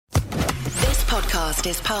podcast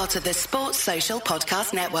is part of the Sports Social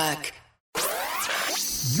Podcast Network.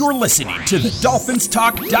 You're listening to the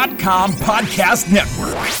DolphinsTalk.com podcast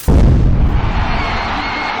network.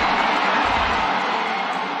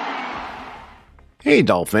 Hey,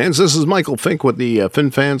 Dolphins, this is Michael Fink with the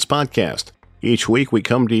FinFans Podcast. Each week we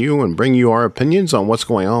come to you and bring you our opinions on what's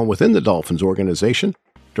going on within the Dolphins organization.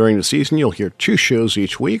 During the season, you'll hear 2 shows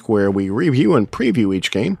each week where we review and preview each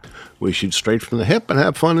game. We shoot straight from the hip and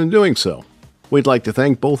have fun in doing so. We'd like to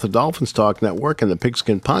thank both the Dolphins Talk Network and the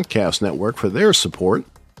Pigskin Podcast Network for their support.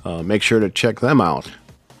 Make sure to check them out.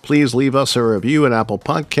 Please leave us a review at Apple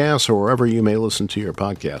Podcasts or wherever you may listen to your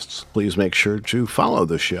podcasts. Please make sure to follow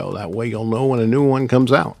the show. That way you'll know when a new one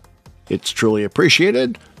comes out. It's truly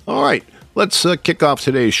appreciated. All right, let's kick off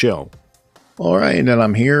today's show. All right, and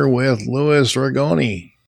I'm here with Louis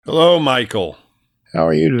Rigoni. Hello, Michael. How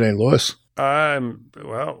are you today, Louis?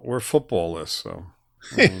 We're footballless, so.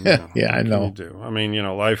 Yeah, I know. I mean,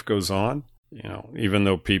 life goes on, even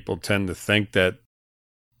though people tend to think that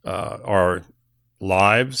our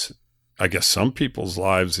lives, I guess some people's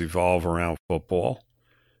lives evolve around football.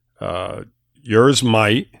 Yours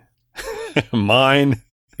might, mine.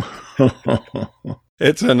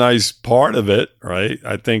 It's a nice part of it, right?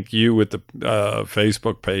 I think you with the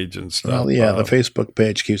Facebook page and stuff. Well, yeah, the Facebook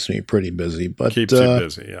page keeps me pretty busy. But keeps you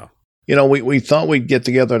busy, yeah. We thought we'd get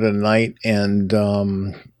together tonight, and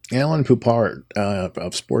Alan Poupart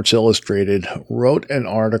of Sports Illustrated wrote an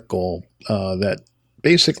article that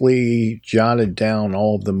basically jotted down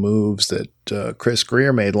all of the moves that Chris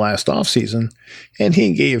Grier made last offseason, and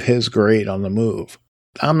he gave his grade on the move.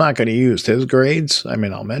 I'm not going to use his grades. I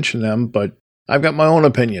mean, I'll mention them, but I've got my own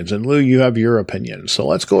opinions, and Lou, you have your opinions. So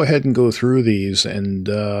let's go ahead and go through these and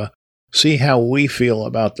see how we feel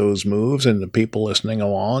about those moves, and the people listening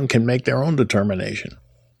along can make their own determination.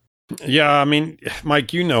 Yeah, I mean,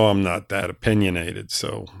 Mike, I'm not that opinionated,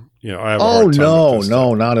 so I have.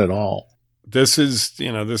 No, not at all. This is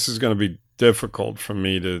going to be difficult for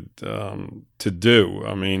me to do.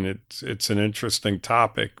 I mean, it's an interesting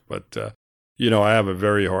topic, but I have a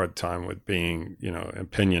very hard time with being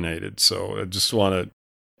opinionated. So I just want to.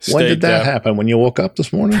 When did that happen? When you woke up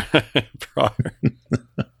this morning?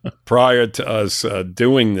 Prior to us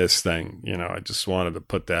doing this thing, I just wanted to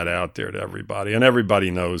put that out there to everybody, and everybody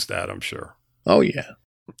knows that, I'm sure. Oh yeah,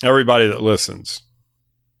 everybody that listens.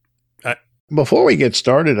 Before we get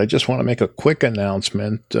started, I just want to make a quick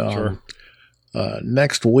announcement. Sure.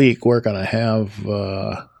 Next week, we're going to have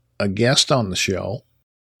a guest on the show.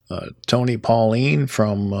 Tony Pauline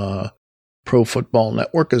from Pro Football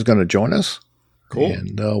Network is going to join us. Cool.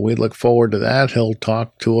 And we look forward to that. He'll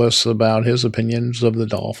talk to us about his opinions of the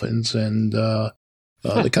Dolphins and the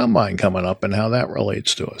Combine coming up and how that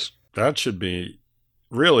relates to us. That should be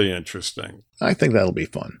really interesting. I think that'll be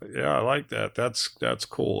fun. Yeah, I like that. That's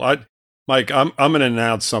cool. Mike, I'm going to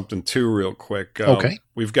announce something too real quick. Okay.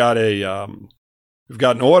 We've got an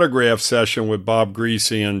autograph session with Bob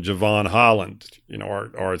Grier and Javon Holland,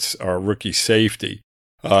 our rookie safety,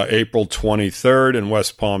 April 23rd in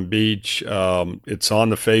West Palm Beach. It's on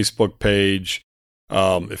the Facebook page.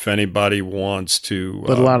 If anybody wants to.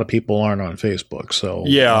 But a lot of people aren't on Facebook, so.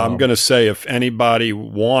 Yeah, I'm going to say if anybody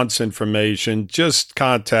wants information, just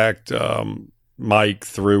contact Mike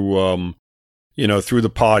through through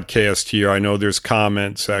the podcast here. I know there's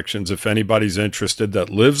comment sections. If anybody's interested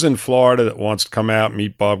that lives in Florida that wants to come out and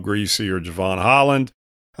meet Bob Grier or Javon Holland,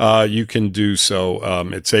 you can do so.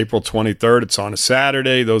 It's April 23rd. It's on a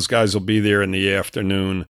Saturday. Those guys will be there in the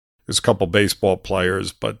afternoon. There's a couple baseball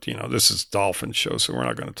players, but, this is a Dolphins show, so we're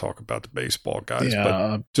not going to talk about the baseball guys. Yeah.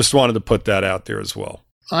 But just wanted to put that out there as well.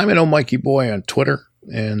 I'm an Mikey Boy on Twitter.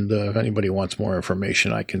 And if anybody wants more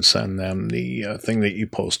information, I can send them the thing that you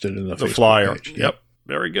posted in the Facebook flyer. page. Yep.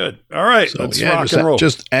 Very good. All right. So, let's rock and roll.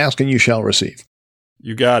 Just ask and you shall receive.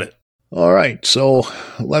 You got it. All right. So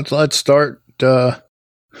let's start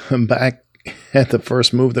back at the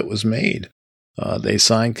first move that was made. They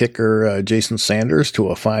signed kicker Jason Sanders to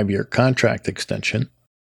a 5-year contract extension.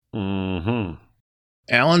 Mm-hmm.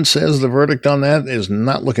 Allen says the verdict on that is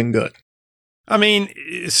not looking good. I mean,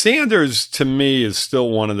 Sanders, to me, is still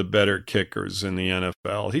one of the better kickers in the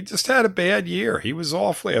NFL. He just had a bad year. He was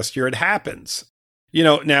off last year. It happens.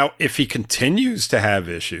 Now, if he continues to have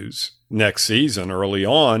issues next season early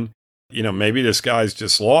on, maybe this guy's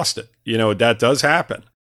just lost it. That does happen.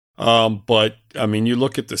 But, I mean, you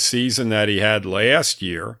look at the season that he had last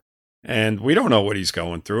year, and we don't know what he's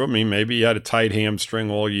going through. I mean, maybe he had a tight hamstring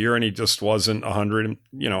all year, and he just wasn't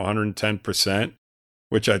 110%.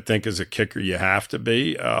 Which I think as a kicker you have to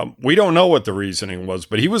be. We don't know what the reasoning was,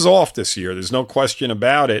 but he was off this year. There's no question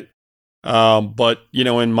about it. But,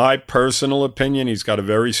 in my personal opinion, he's got a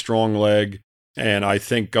very strong leg. And I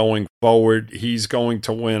think going forward, he's going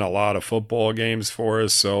to win a lot of football games for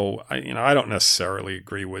us. So, I don't necessarily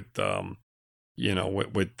agree with,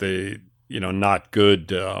 with the, not good.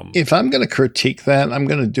 If I'm going to critique that, I'm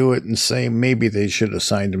going to do it and say maybe they should have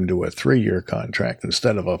signed him to a 3-year contract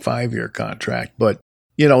instead of a 5-year contract. But,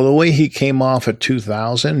 the way he came off at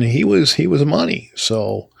 2000, he was money.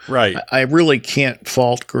 So right. I really can't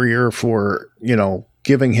fault Grier for,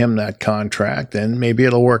 giving him that contract, and maybe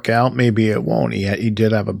it'll work out. Maybe it won't. He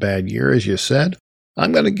did have a bad year, as you said.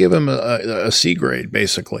 I'm going to give him a C grade,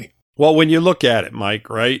 basically. Well, when you look at it, Mike,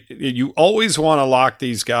 right, you always want to lock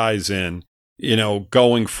these guys in,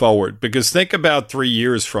 going forward, because think about 3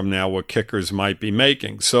 years from now what kickers might be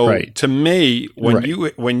making. So right. To me,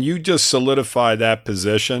 when you just solidify that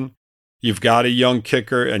position, you've got a young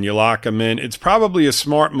kicker and you lock him in. It's probably a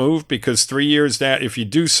smart move because 3 years that if you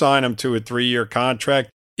do sign him to a 3-year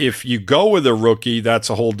contract, if you go with a rookie,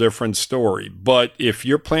 that's a whole different story. But if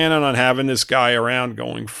you're planning on having this guy around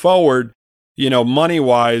going forward,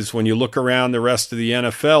 money-wise, when you look around the rest of the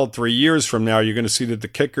NFL 3 years from now, you're going to see that the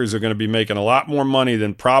kickers are going to be making a lot more money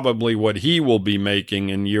than probably what he will be making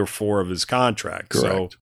in year 4 of his contract.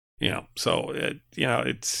 Correct.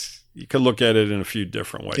 It's you could look at it in a few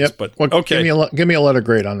different ways. Yep. But well, okay, give me a letter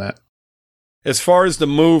grade on that. As far as the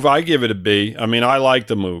move, I give it a B. I mean, I like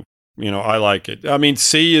the move. I like it. I mean,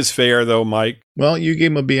 C is fair though, Mike. Well, you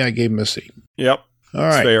gave him a B, I gave him a C. Yep. All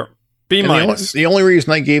right. Fair. B minus. The only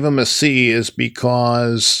reason I gave him a C is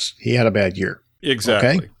because he had a bad year. Exactly.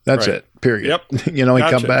 Okay? That's right. it. Period. Yep.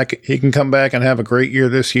 He can come back and have a great year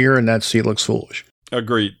this year, and that C looks foolish.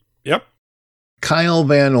 Agreed. Yep. Kyle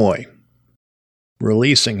Van Noy.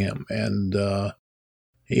 Releasing him, and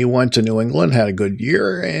he went to New England, had a good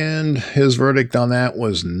year, and his verdict on that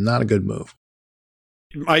was not a good move.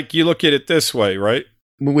 Mike, you look at it this way, right?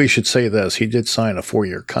 We should say this. He did sign a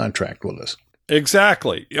 4-year contract with us.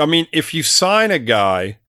 Exactly. I mean, if you sign a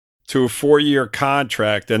guy to a 4-year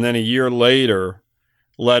contract and then a year later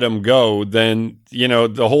let him go, then,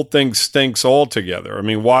 the whole thing stinks altogether. I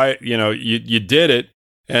mean, why, you did it,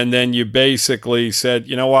 and then you basically said,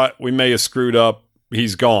 you know what, we may have screwed up.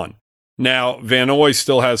 He's gone. Now, Van Noy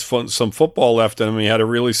still has some football left in him. He had a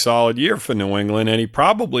really solid year for New England, and he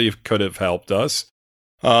probably could have helped us.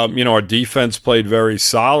 Our defense played very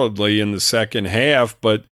solidly in the second half,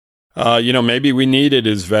 but, maybe we needed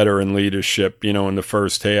his veteran leadership, in the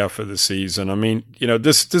first half of the season. I mean,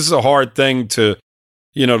 this is a hard thing to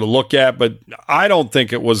look at, but I don't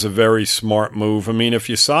think it was a very smart move. I mean, if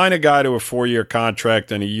you sign a guy to a 4-year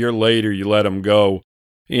contract and a year later you let him go,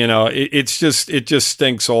 it just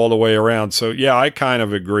stinks all the way around. So, yeah, I kind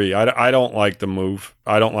of agree. I don't like the move.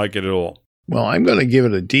 I don't like it at all. Well, I'm going to give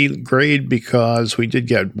it a D grade because we did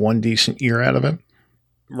get one decent year out of him.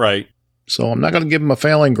 Right. So I'm not going to give him a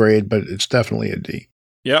failing grade, but it's definitely a D.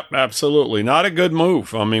 Yep, absolutely. Not a good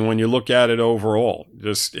move. I mean, when you look at it overall,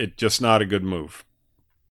 just not a good move.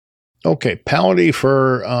 Okay, penalty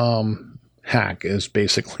for hack is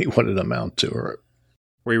basically what it amounts to.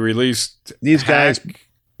 We released these guys.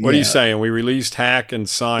 What are you saying? We released Hack and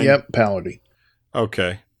signed? Yep, penalty.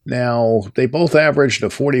 Okay. Now, they both averaged a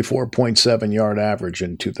 44.7 yard average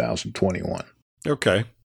in 2021. Okay.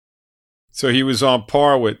 So he was on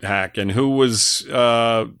par with Hack, and who was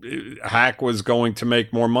Hack was going to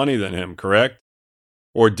make more money than him, correct?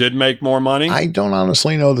 Or did make more money? I don't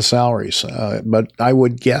honestly know the salaries, but I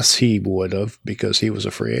would guess he would have because he was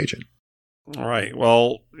a free agent. All right.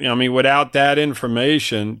 Well, I mean, without that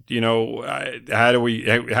information, how do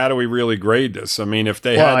we really grade this? I mean, if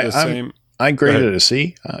they had the same, I graded it a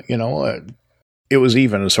C. It was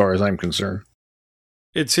even as far as I'm concerned.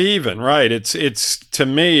 It's even, right? It's to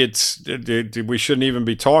me, we shouldn't even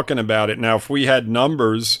be talking about it now. If we had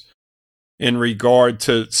numbers in regard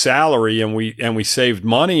to salary and we saved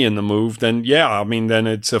money in the move, then yeah, I mean, then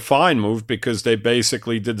it's a fine move because they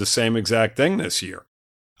basically did the same exact thing this year.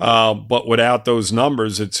 But without those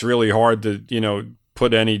numbers, it's really hard to,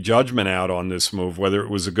 put any judgment out on this move, whether it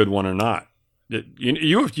was a good one or not.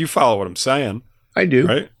 You follow what I'm saying. I do.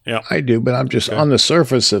 Right? Yeah. I do, but I'm just on the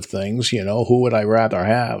surface of things, who would I rather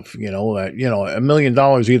have? $1 million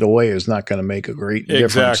either way is not going to make a great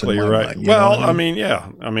difference. Exactly, in my right. mind, well, I mean,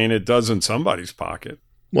 yeah. I mean, it does in somebody's pocket.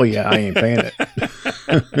 Well, yeah, I ain't paying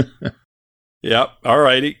it. Yep. All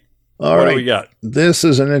righty. All what right. do we got? This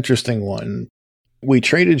is an interesting one. We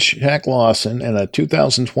traded Shaq Lawson and a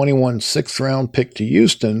 2021 6th-round pick to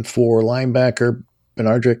Houston for linebacker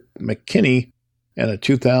Benardrick McKinney and a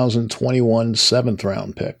 2021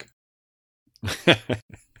 7th-round pick.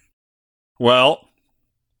 Well,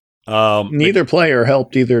 neither player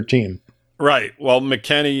helped either team. Right. Well,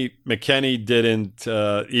 McKinney didn't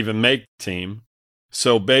even make the team.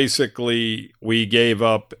 So basically, we gave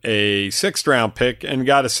up a 6th-round pick and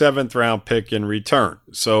got a 7th-round pick in return.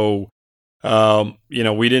 So,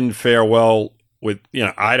 we didn't fare well with,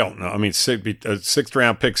 I don't know. I mean, a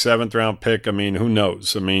 6th-round pick, 7th-round pick, I mean, who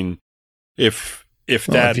knows? I mean, if you're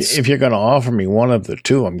going to offer me one of the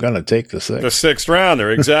two, I'm going to take the 6th. The 6th-rounder,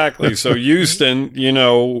 exactly. So Houston,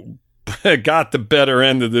 got the better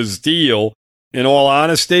end of this deal. In all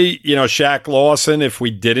honesty, Shaq Lawson, if we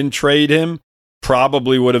didn't trade him,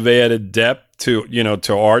 probably would have added depth to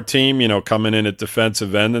our team, coming in at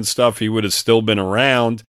defensive end and stuff. He would have still been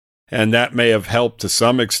around, and that may have helped to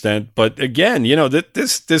some extent. But again,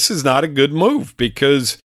 this is not a good move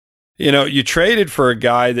because, you traded for a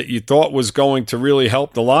guy that you thought was going to really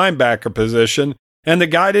help the linebacker position, and the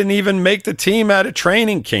guy didn't even make the team out of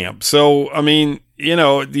training camp. So, I mean,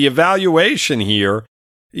 the evaluation here,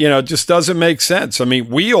 just doesn't make sense. I mean,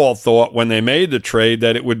 we all thought when they made the trade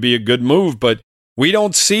that it would be a good move, but we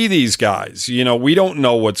don't see these guys. We don't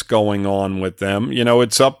know what's going on with them.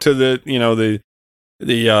 It's up to the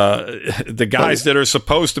guys that are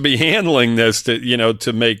supposed to be handling this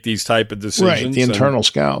to make these type of decisions. Right, the internal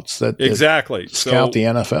scouts that exactly scout the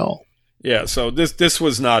NFL. Yeah, so this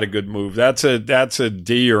was not a good move. That's a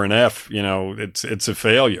D or an F. It's a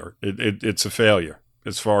failure. It's a failure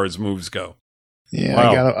as far as moves go. Yeah,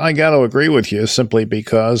 wow. I got to agree with you simply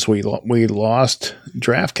because we lost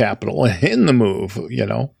draft capital in the move.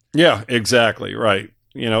 Yeah, exactly right.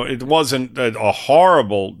 It wasn't a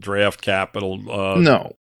horrible draft capital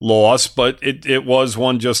loss, but it was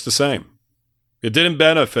one just the same. It didn't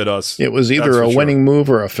benefit us. It was either a winning move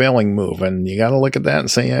or a failing move, and you got to look at that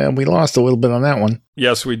and say, yeah, we lost a little bit on that one.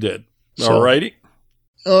 Yes, we did. All righty.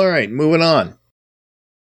 All right, moving on.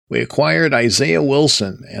 We acquired Isaiah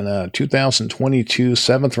Wilson and a 2022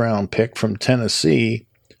 7th-round pick from Tennessee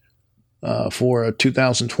for a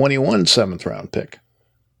 2021 7th-round pick.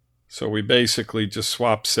 So we basically just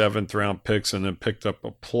swapped 7th-round picks and then picked up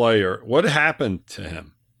a player. What happened to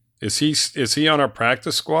him? Is he on our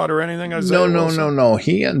practice squad or anything? Isaiah Wilson? No.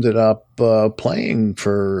 He ended up playing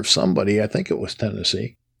for somebody. I think it was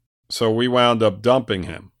Tennessee. So we wound up dumping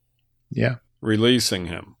him. Yeah. Releasing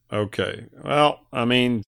him. Okay. Well, I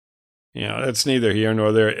mean, that's neither here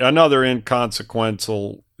nor there. Another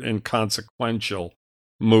inconsequential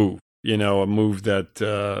move. A move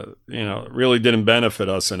that really didn't benefit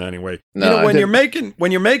us in any way. No, when you're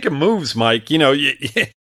making moves, Mike,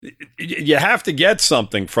 you have to get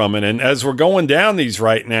something from it. And as we're going down these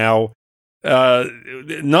right now,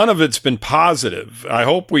 none of it's been positive. I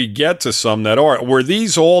hope we get to some that are. Were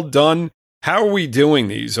these all done? How are we doing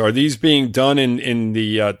these? Are these being done in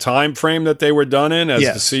the time frame that they were done in as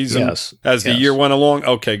the season, the year went along?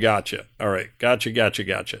 Okay, gotcha. All right, gotcha.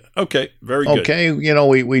 Okay, very good. Okay,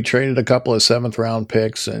 we traded a couple of 7th-round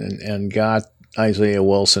picks and got Isaiah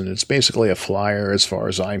Wilson. It's basically a flyer as far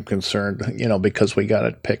as I'm concerned, because we got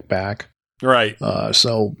it picked back. Right.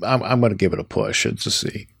 So I'm going to give it a push. It's a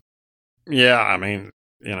C. Yeah, I mean,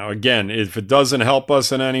 again, if it doesn't help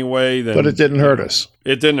us in any way, then... But it didn't hurt us.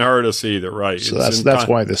 It didn't hurt us either, right. So that's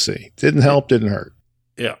why the C. Didn't help, didn't hurt.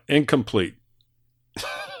 Yeah, incomplete.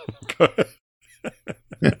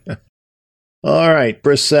 All right,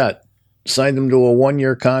 Brissett. Signed him to a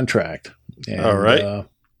 1-year contract. And, all right.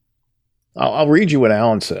 I'll read you what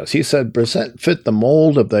Alan says. He said, Brissett fit the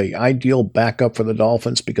mold of the ideal backup for the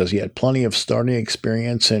Dolphins because he had plenty of starting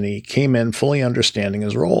experience and he came in fully understanding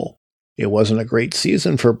his role. It wasn't a great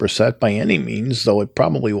season for Brissett by any means, though it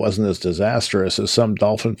probably wasn't as disastrous as some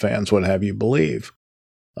Dolphin fans would have you believe.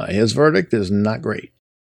 His verdict is not great.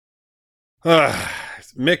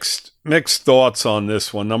 Mixed thoughts on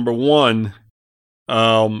this one. Number one,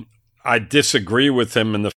 I disagree with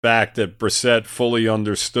him in the fact that Brissett fully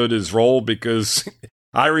understood his role because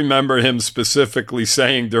I remember him specifically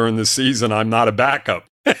saying during the season, I'm not a backup.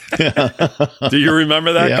 Do you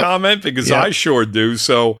remember that comment? Because I sure do.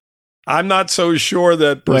 So I'm not so sure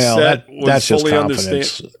that Brissett was fully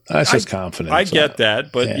understand. That's just confidence. I get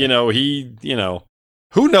that, but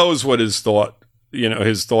who knows what his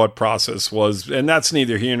thought process was, and that's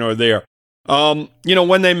neither here nor there.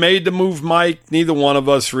 When they made the move, Mike, neither one of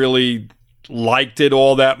us really liked it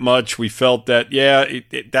all that much. We felt that,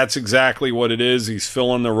 that's exactly what it is. He's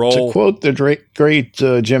filling the role. To quote the great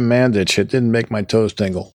Jim Mandich, it didn't make my toes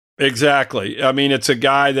tingle. Exactly. I mean, it's a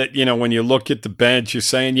guy that, when you look at the bench, you're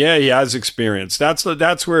saying, he has experience. That's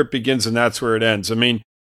where it begins and that's where it ends. I mean,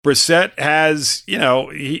 Brissett has,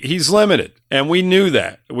 he's limited, and we knew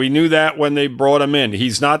that. We knew that when they brought him in.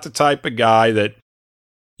 He's not the type of guy that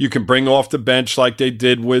You can bring off the bench like they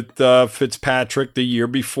did with Fitzpatrick the year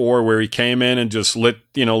before, where he came in and just lit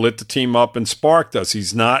the team up and sparked us.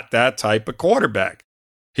 He's not that type of quarterback.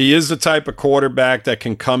 He is the type of quarterback that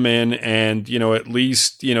can come in and, at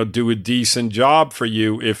least, do a decent job for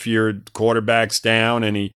you if your quarterback's down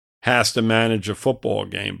and he has to manage a football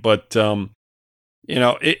game. But,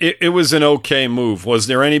 it was an okay move. Was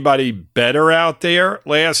there anybody better out there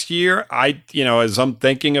last year? As I'm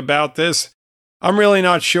thinking about this, I'm really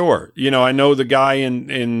not sure. I know the guy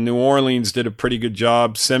in New Orleans did a pretty good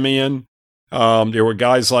job, Simeon. There were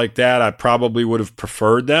guys like that. I probably would have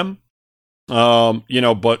preferred them.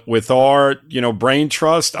 But with our, brain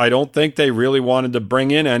trust, I don't think they really wanted to bring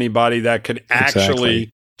in anybody that could actually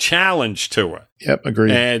challenge to it. Yep,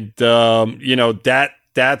 agreed. And,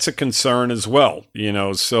 that's a concern as well,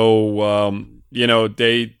 So,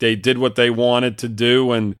 they did what they wanted to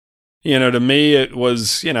do. And, to me, it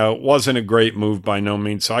was, wasn't a great move by no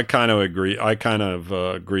means. So I kind of agree.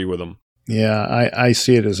 Agree with them. Yeah, I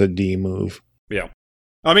see it as a D move. Yeah.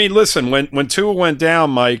 I mean, listen, when Tua went down,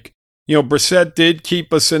 Mike, Brissett did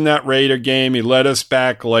keep us in that Raider game. He let us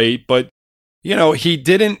back late, but, he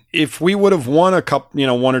didn't, if we would have won a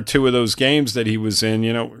couple, one or two of those games that he was in,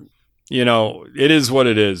 it is what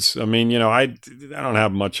it is. I mean, I don't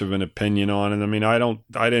have much of an opinion on it. I mean, I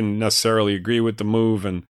didn't necessarily agree with the move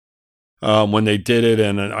and when they did it,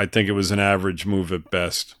 and I think it was an average move at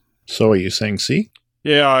best. So are you saying C?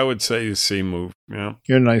 Yeah, I would say a C move. Yeah.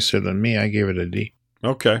 You're nicer than me. I gave it a D.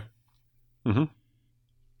 Okay. Mm-hmm.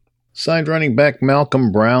 Signed running back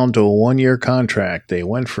Malcolm Brown to a 1-year contract. They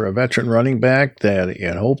went for a veteran running back that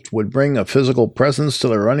it hoped would bring a physical presence to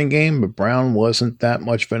the running game, but Brown wasn't that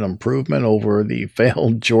much of an improvement over the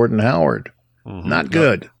failed Jordan Howard. Mm-hmm. Not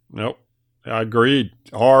good. Nope. I agreed.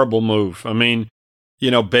 Horrible move. I mean,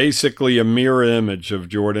 basically a mirror image of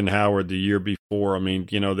Jordan Howard the year before. I mean,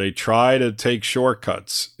 they try to take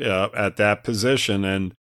shortcuts at that position,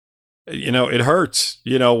 and it hurts,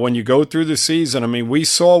 when you go through the season. I mean, we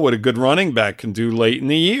saw what a good running back can do late in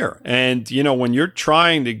the year. And, when you're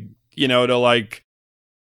trying to,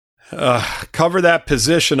 cover that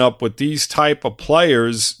position up with these type of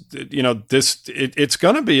players, it's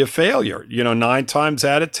going to be a failure, 9 times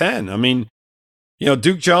out of 10. I mean,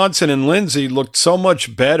 Duke Johnson and Lindsey looked so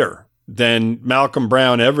much better than Malcolm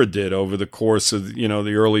Brown ever did over the course of,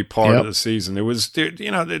 the early part of the season. There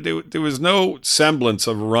was no semblance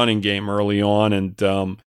of a running game early on. And,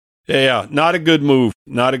 not a good move.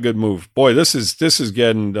 Not a good move. Boy, this is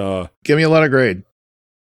getting, give me a letter grade.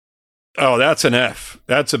 Oh, that's an F.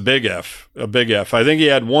 That's a big F. A big F. I think he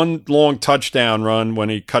had one long touchdown run when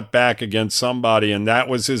he cut back against somebody, and that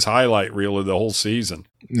was his highlight reel of the whole season.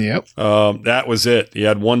 Yep. That was it. He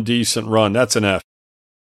had one decent run. That's an F.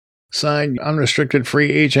 Signed unrestricted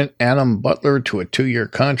free agent Adam Butler to a 2-year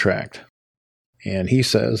contract. And he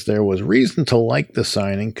says there was reason to like the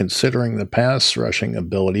signing considering the pass rushing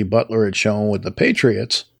ability Butler had shown with the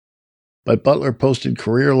Patriots, but Butler posted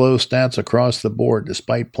career low stats across the board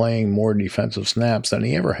despite playing more defensive snaps than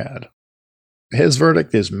he ever had. His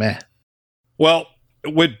verdict is meh. Well,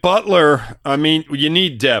 with Butler, I mean, you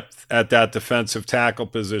need depth at that defensive tackle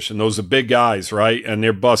position. Those are big guys, right? And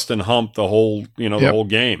they're busting hump the whole, the whole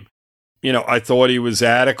game. I thought he was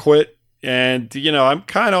adequate, and, I'm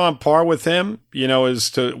kind of on par with him,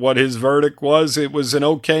 as to what his verdict was. It was an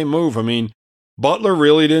okay move. I mean, Butler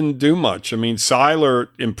really didn't do much. I mean, Seiler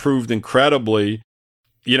improved incredibly.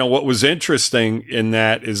 What was interesting in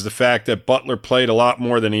that is the fact that Butler played a lot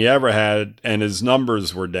more than he ever had, and his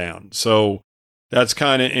numbers were down. So that's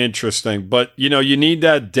kind of interesting. But, you need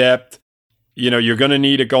that depth. You're going to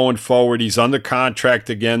need it going forward. He's under contract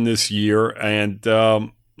again this year,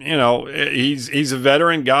 and, he's a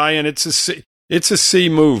veteran guy, and it's a C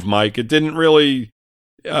move, Mike. It didn't really.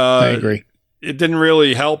 I agree. It didn't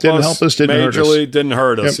really help us. Didn't help us. Didn't hurt us. Didn't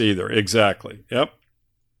hurt us either. Exactly. Yep.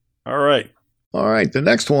 All right. The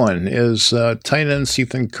next one is tight end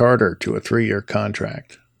Ethan Carter to a 3-year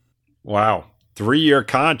contract. Wow. 3-year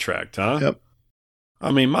contract, huh? Yep.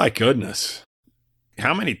 I mean, my goodness.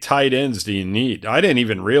 How many tight ends do you need? I didn't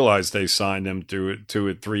even realize they signed him to a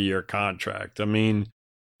 3-year contract. I mean,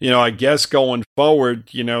 I guess going forward,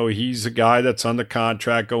 he's a guy that's under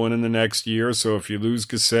contract going in the next year. So if you lose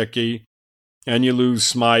Gesicki and you lose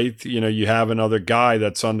Smythe, you have another guy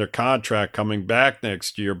that's under contract coming back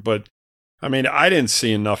next year. But, I mean, I didn't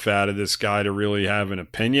see enough out of this guy to really have an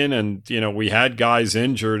opinion. And, we had guys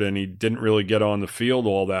injured and he didn't really get on the field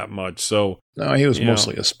all that much. So, no, he was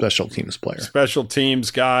mostly a special teams player. Special teams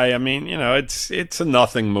guy. I mean, it's a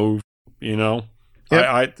nothing move,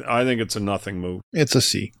 Yep. I think it's a nothing move. It's a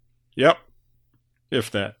C. Yep. If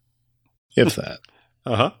that. If that.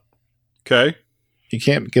 Uh-huh. Okay. You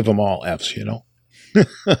can't give them all Fs, you know.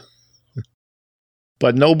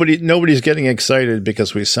 But nobody's getting excited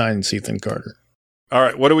because we signed Ethan Carter. All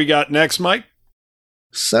right. What do we got next, Mike?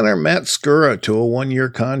 Center Matt Skura to a 1-year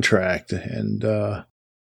contract. And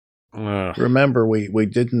remember, we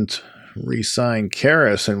didn't re-sign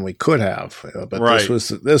Karras, and we could have. But right.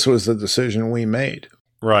 this was the decision we made.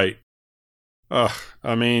 Right.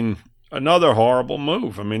 I mean, another horrible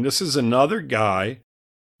move. I mean, this is another guy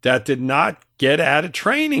that did not get out of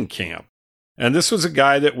training camp. And this was a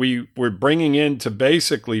guy that we were bringing in to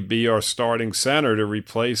basically be our starting center to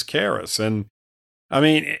replace Karras. And, I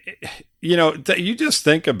mean, you know, you just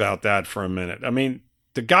think about that for a minute. I mean,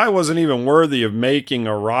 the guy wasn't even worthy of making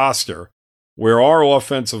a roster where our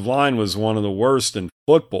offensive line was one of the worst in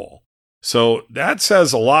football. So that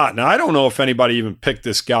says a lot. Now, I don't know if anybody even picked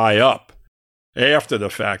this guy up after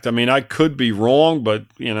the fact. I mean, I could be wrong, but,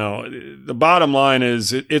 you know, the bottom line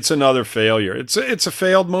is it's another failure. It's a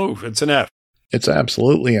failed move. It's an F. It's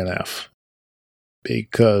absolutely an F,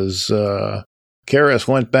 because Karras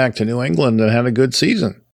went back to New England and had a good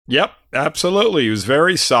season. Yep, absolutely. He was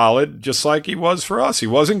very solid, just like he was for us. He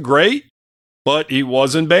wasn't great, but he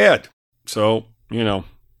wasn't bad. So, you know.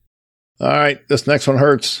 All right, this next one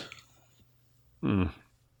hurts.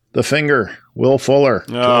 The finger, Will Fuller,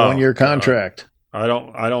 to a 1-year contract. I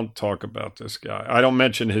don't talk about this guy. I don't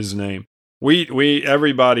mention his name.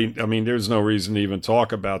 Everybody, I mean, there's no reason to even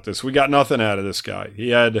talk about this. We got nothing out of this guy. He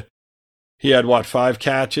had what, 5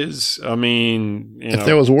 catches? I mean, if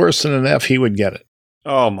there was worse than an F, he would get it.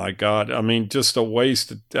 Oh my God. I mean, just a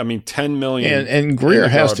waste. $10 million. And Grier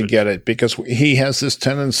has to get it because he has this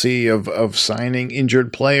tendency of signing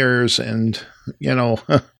injured players and, you know.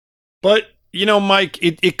 But, you know, Mike,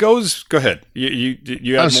 it goes. Go ahead. You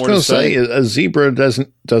have more to say. A zebra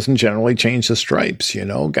doesn't generally change the stripes. You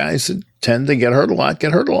know, guys that tend to get hurt a lot.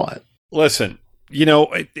 Listen, you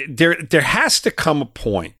know, there has to come a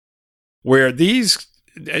point where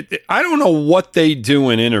I don't know what they do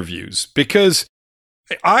in interviews, because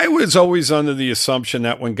I was always under the assumption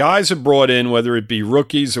that when guys are brought in, whether it be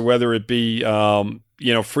rookies or whether it be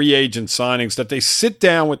free agent signings, that they sit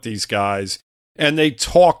down with these guys and they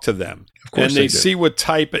talk to them. Of course, and they see what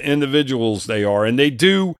type of individuals they are, and they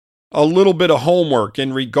do a little bit of homework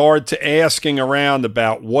in regard to asking around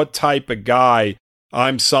about what type of guy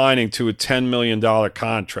I'm signing to a $10 million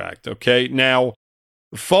contract. Okay, now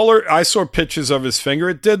Fuller, I saw pictures of his finger;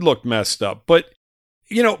 it did look messed up, but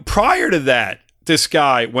you know, prior to that, this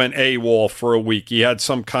guy went AWOL for a week. He had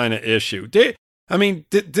some kind of issue.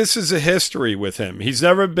 This is a history with him. He's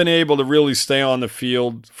never been able to really stay on the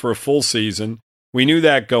field for a full season. We knew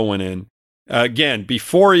that going in. Again,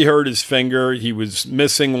 before he hurt his finger, he was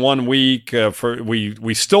missing 1 week.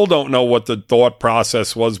 We still don't know what the thought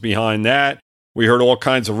process was behind that. We heard all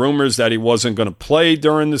kinds of rumors that he wasn't going to play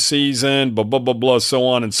during the season, blah, blah, blah, blah, so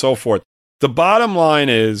on and so forth. The bottom line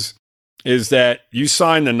is that you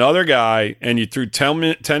signed another guy and you threw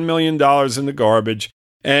 $10 million in the garbage,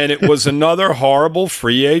 and it was another horrible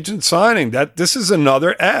free agent signing. This is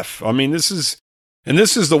another F. I mean, this is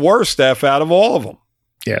the worst F out of all of them.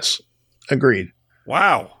 Yes, agreed.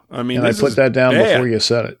 Wow. I mean, and I put that down before you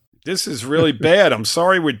said it. This is really bad. I'm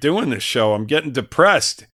sorry we're doing this show. I'm getting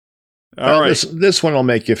depressed. All right. This one will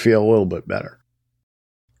make you feel a little bit better.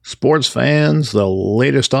 Sports fans, the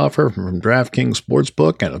latest offer from DraftKings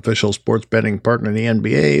Sportsbook, an official sports betting partner of the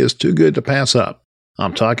NBA, is too good to pass up.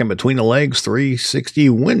 I'm talking between the legs 360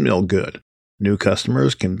 windmill good. New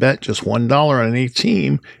customers can bet just $1 on any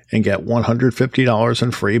team and get $150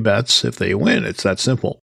 in free bets if they win. It's that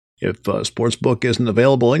simple. If Sportsbook isn't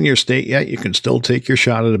available in your state yet, you can still take your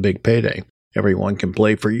shot at a big payday. Everyone can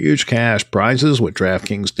play for huge cash prizes with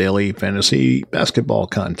DraftKings daily fantasy basketball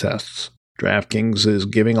contests. DraftKings is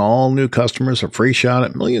giving all new customers a free shot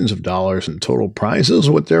at millions of dollars in total prizes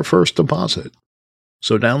with their first deposit.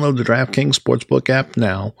 So download the DraftKings Sportsbook app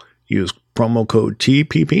now, use promo code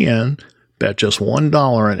TPPN, bet just $1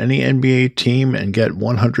 on any NBA team and get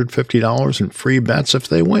 $150 in free bets if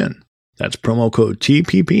they win. That's promo code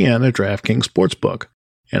TPPN at DraftKings Sportsbook,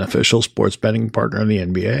 an official sports betting partner of the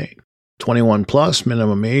NBA. 21 plus,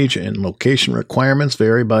 minimum age and location requirements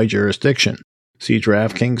vary by jurisdiction. See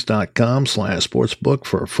DraftKings.com/sportsbook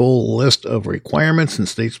for a full list of requirements and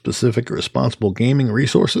state-specific responsible gaming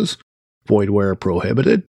resources. Void where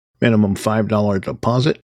prohibited. Minimum $5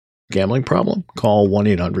 deposit. Gambling problem? Call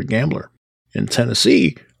 1-800-GAMBLER. In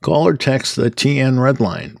Tennessee, call or text the TN Red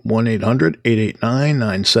Line,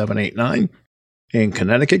 1-800-889-9789. In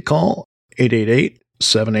Connecticut, call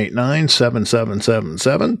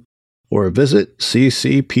 888-789-7777 or visit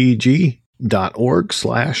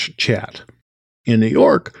ccpg.org/chat. In New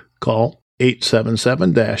York, call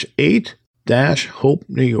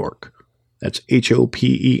 877-8-HOPE-New York. That's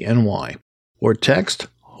HOPENY. Or text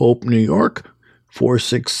HOPE New York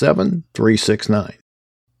 467-369.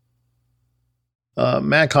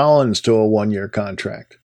 Mac Hollins to a 1-year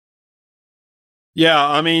contract. Yeah,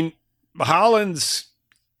 I mean, Hollins,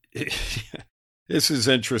 this is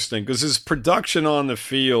interesting because his production on the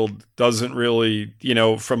field doesn't really,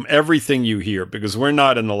 from everything you hear, because we're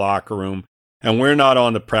not in the locker room and we're not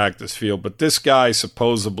on the practice field, but this guy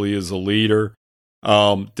supposedly is a leader.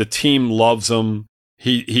 The team loves him.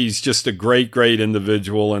 He's just a great, great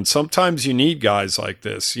individual. And sometimes you need guys like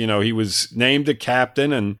this. He was named a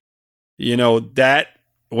captain, and, that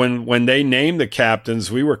when they named the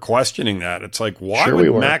captains, we were questioning that. It's like, why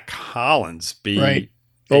would Mac Hollins be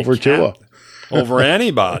over Tua? Over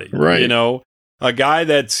anybody, right? A guy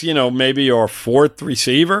that's, maybe our fourth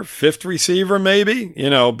receiver, fifth receiver, maybe,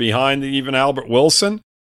 behind even Albert Wilson,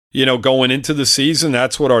 going into the season.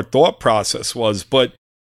 That's what our thought process was. But,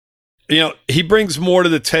 he brings more to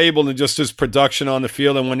the table than just his production on the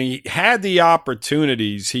field. And when he had the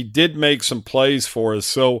opportunities, he did make some plays for us.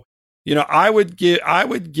 So, I would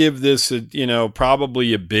give this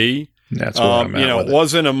probably a B. That's what I'm at with it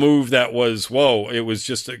wasn't a move that was, whoa, it was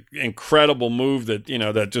just an incredible move that,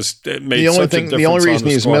 that just made such a difference. The only reason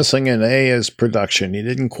he's missing an A is production. He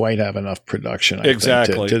didn't quite have enough production, I think,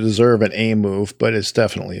 to deserve an A move, but it's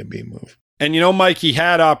definitely a B move. And, Mike, he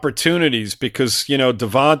had opportunities because,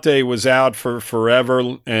 Devontae was out for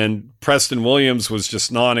forever and Preston Williams was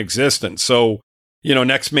just non-existent. So,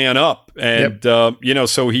 next man up. And,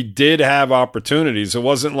 so he did have opportunities. It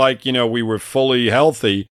wasn't like, we were fully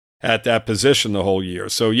healthy at that position the whole year.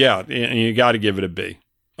 So, yeah, and you got to give it a B.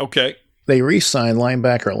 Okay. They re-signed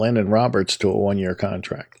linebacker Landon Roberts to a 1-year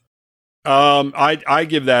contract. I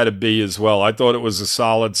give that a B as well. I thought it was a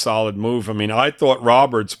solid move. I mean, I thought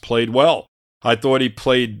Roberts played well. I thought he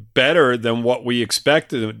played better than what we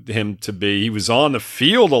expected him to be. He was on the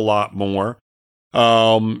field a lot more.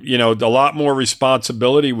 A lot more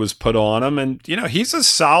responsibility was put on him. And, he's a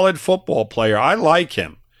solid football player. I like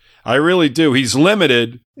him. I really do. He's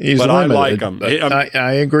limited, but I like him.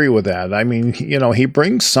 I agree with that. I mean, he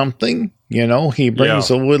brings something, he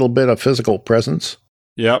brings a little bit of physical presence.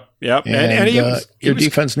 Yep. And your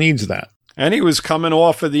defense needs that. And he was coming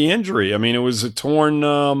off of the injury. I mean, it was a torn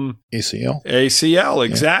ACL,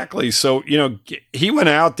 exactly. Yeah. So, he went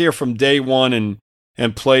out there from day one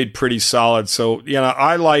and played pretty solid. So,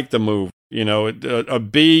 I like the move. A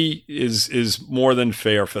B is more than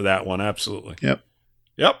fair for that one. Absolutely. Yep.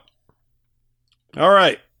 All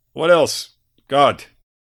right. What else? God.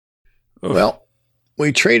 Oof. Well,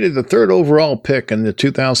 we traded the 3rd overall pick in the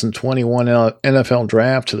 2021 NFL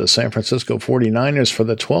draft to the San Francisco 49ers for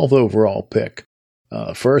the 12th overall pick.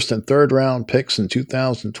 1st and 3rd round picks in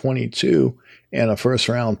 2022 and a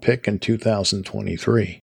 1st round pick in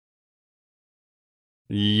 2023.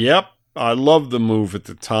 Yep. I love the move at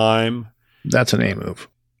the time. That's an A move.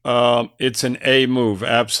 It's an A move.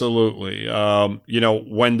 Absolutely.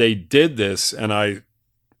 When they did this and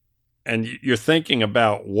you're thinking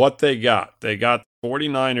about what they got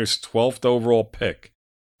 49ers 12th overall pick.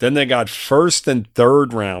 Then they got 1st and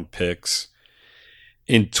 3rd round picks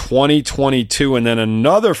in 2022 and then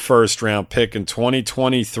another 1st round pick in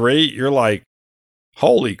 2023. You're like,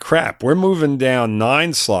 holy crap, we're moving down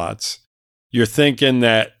 9 slots. You're thinking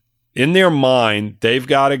that in their mind, they've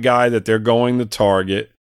got a guy that they're going to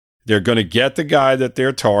target. They're going to get the guy that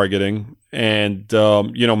they're targeting. And,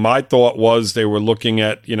 my thought was they were looking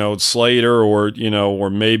at, Slater or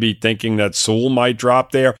maybe thinking that Sewell might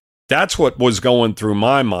drop there. That's what was going through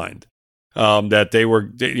my mind, that they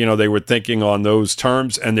were thinking on those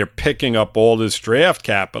terms, and they're picking up all this draft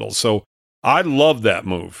capital. So I love that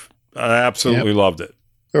move. I absolutely loved it.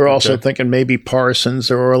 We're also thinking maybe Parsons.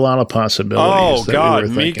 There were a lot of possibilities. Oh, God.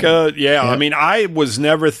 Mika. Yeah. I mean, I was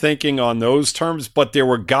never thinking on those terms, but there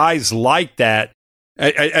were guys like that.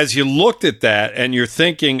 As you looked at that and you're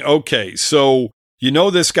thinking, okay, so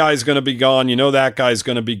this guy's going to be gone. That guy's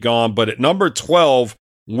going to be gone. But at number 12,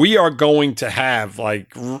 we are going to have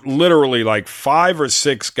literally 5 or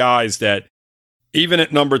 6 guys that even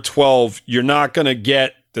at number 12, you're not going to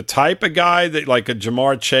get the type of guy that like a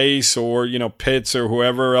Jamar Chase or, Pitts or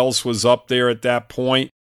whoever else was up there at that point.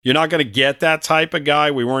 You're not going to get that type of guy.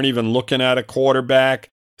 We weren't even looking at a quarterback.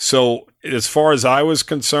 So as far as I was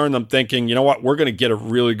concerned, I'm thinking, you know what? We're going to get a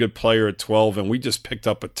really good player at 12, and we just picked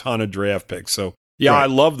up a ton of draft picks. So, yeah, right. I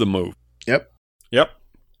love the move. Yep.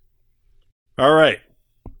 All right.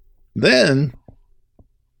 Then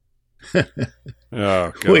oh,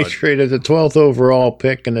 God. We traded the 12th overall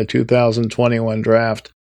pick in the 2021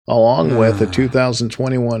 draft along with a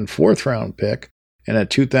 2021 fourth-round pick and a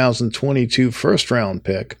 2022 first-round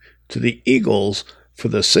pick to the Eagles for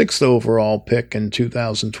the 6th overall pick in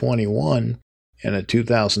 2021 and a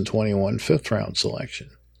 2021 fifth-round selection.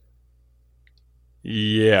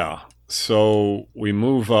 Yeah. So we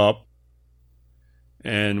move up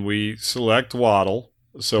and we select Waddle.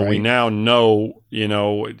 So we now know,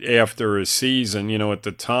 after a season, at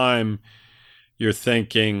the time you're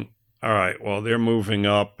thinking, all right, well, they're moving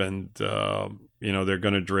up and, they're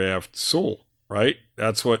going to draft Sewell, right?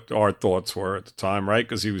 That's what our thoughts were at the time, right?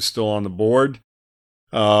 Because he was still on the board.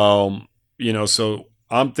 So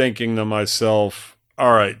I'm thinking to myself,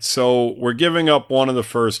 all right, so we're giving up one of the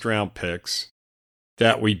first round picks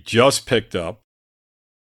that we just picked up,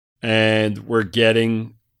 and we're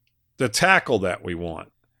getting the tackle that we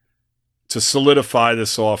want to solidify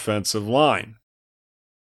this offensive line.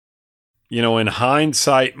 In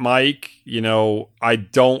hindsight, Mike, I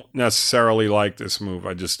don't necessarily like this move.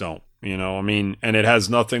 I just don't, and it has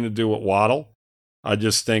nothing to do with Waddle. I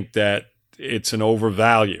just think that it's an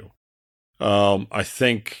overvalue. I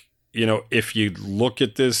think, if you look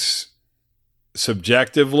at this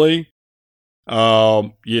subjectively,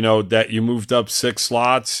 that you moved up 6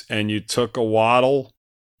 slots and you took a Waddle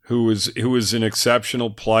who is an exceptional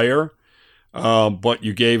player, but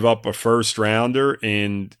you gave up a first rounder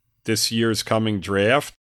in this year's coming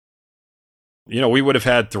draft. We would have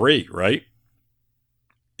had 3, right?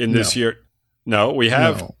 In this year. No, we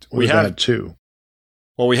have had 2.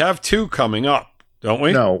 Well, we have 2 coming up, don't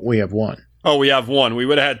we? No, we have 1. Oh, we have 1. We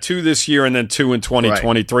would have had 2 this year and then 2 in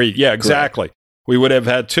 2023. Right. Yeah, exactly. Correct. We would have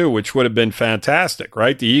had 2, which would have been fantastic,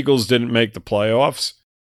 right? The Eagles didn't make the playoffs.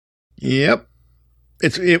 Yep.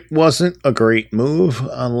 It wasn't a great move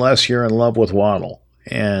unless you're in love with Waddle.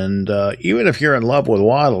 And even if you're in love with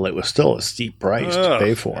Waddle, it was still a steep price to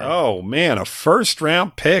pay for him. Oh, man, a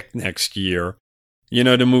first-round pick next year,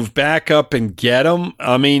 to move back up and get him.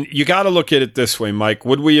 I mean, you got to look at it this way, Mike.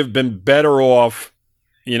 Would we have been better off,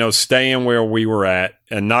 staying where we were at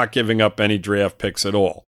and not giving up any draft picks at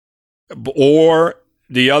all? Or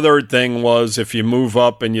the other thing was, if you move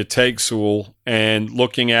up and you take Sewell, and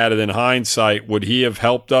looking at it in hindsight, would he have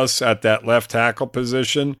helped us at that left tackle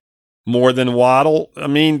position more than Waddle? I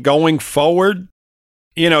mean, going forward,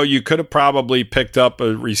 you could have probably picked up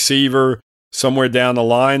a receiver somewhere down the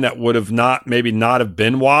line that would have maybe not have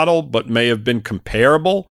been Waddle, but may have been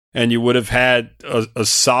comparable, and you would have had a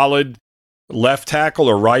solid left tackle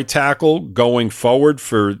or right tackle going forward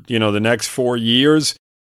for, the next 4 years.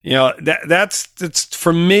 That's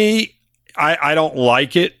for me. I don't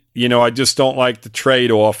like it. I just don't like the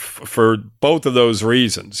trade-off for both of those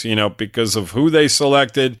reasons, because of who they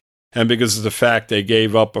selected and because of the fact they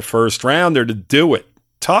gave up a first rounder to do it.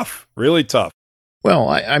 Tough, really tough. Well,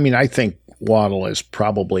 I think Waddle is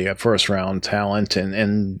probably a first-round talent,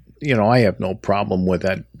 and I have no problem with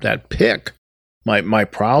that pick. My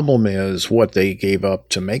problem is what they gave up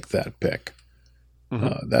to make that pick.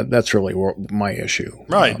 Mm-hmm. That's really my issue.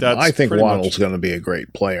 Right. I think Waddle's going to be a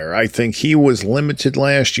great player. I think he was limited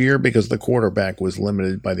last year because the quarterback was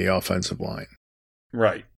limited by the offensive line.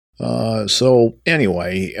 Right. So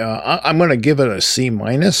anyway, I'm going to give it a C-,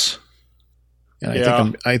 and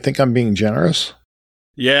I think I'm being generous.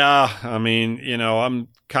 Yeah. I mean, I'm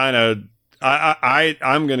kind of.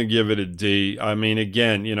 I'm going to give it a D. I mean,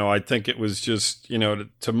 again, I think it was just,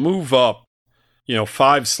 to move up,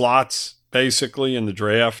 5 slots basically in the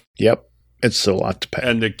draft. Yep. It's a lot to pay.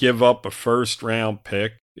 And to give up a first round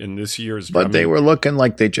pick in this year's. But they were looking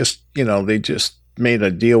like they just made a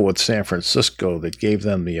deal with San Francisco that gave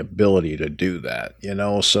them the ability to do that,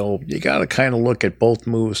 so you got to kind of look at both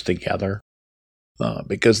moves together.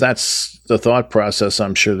 Because that's the thought process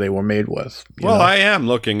I'm sure they were made with. I am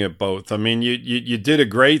looking at both. I mean, you did a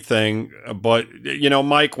great thing, but,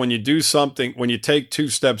 Mike, when you do something, when you take 2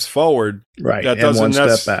 steps forward, right, that doesn't and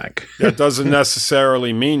 1 step back. That doesn't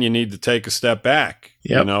necessarily mean you need to take a step back,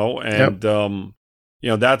 yep.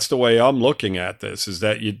 That's the way I'm looking at this, is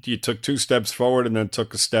that you took 2 steps forward and then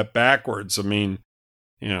took a step backwards. I mean,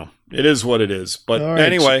 it is what it is. But right,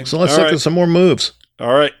 anyway. So let's look at some more moves.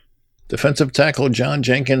 All right. Defensive tackle John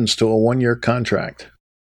Jenkins to a 1-year contract.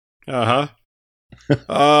 Yeah.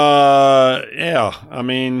 I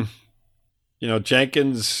mean,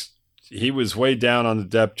 Jenkins, he was way down on the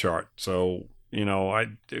depth chart. So, we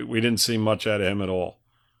didn't see much out of him at all.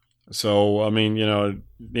 So, I mean,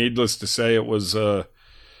 needless to say, it was a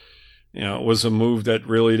move that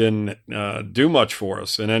really didn't do much for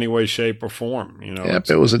us in any way, shape, or form. Yep,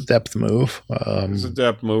 it was a depth move. It was a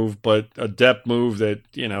depth move, but a depth move that,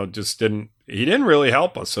 just didn't really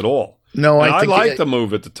help us at all. No, I liked the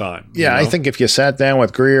move at the time. Yeah, I think if you sat down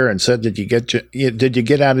with Grier and said, did you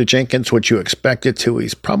get out of Jenkins what you expected to,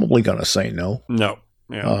 he's probably going to say no. No.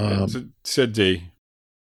 Yeah, it's a D.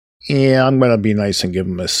 Yeah, I'm going to be nice and give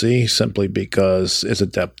him a C simply because it's a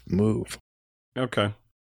depth move. Okay.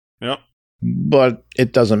 Yep. But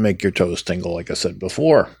it doesn't make your toes tingle, like I said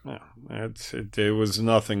before. Yeah, it was a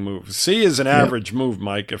nothing move. C is an average move,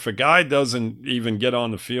 Mike. If a guy doesn't even get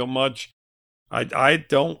on the field much, I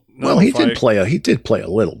don't know. Well, he did play a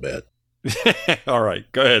little bit. All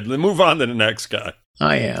right, go ahead. Let's move on to the next guy.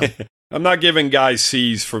 I am. I'm not giving guys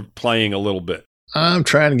C's for playing a little bit. I'm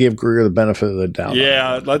trying to give Grier the benefit of the doubt.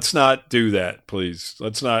 Yeah, let's not do that, please.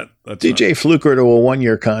 Let's not. DJ Fluker to a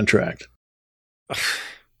 1-year contract.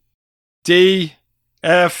 D,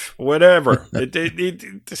 F, whatever.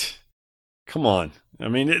 Come on. I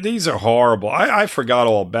mean, these are horrible. I forgot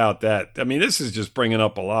all about that. I mean, this is just bringing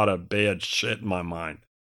up a lot of bad shit in my mind.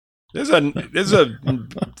 This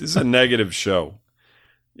is a negative show.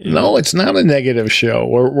 No, it's not a negative show.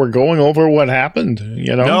 We're going over what happened,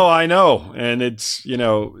 No, I know. And it's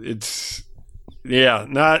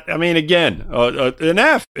not, I mean, again, an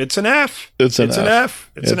F. It's an F. It's an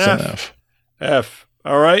F. It's an F. F.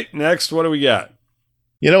 All right. Next, what do we got?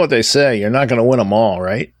 You know what they say, you're not going to win them all,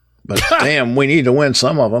 right? But damn, we need to win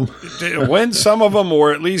some of them. Win some of them,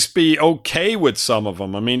 or at least be okay with some of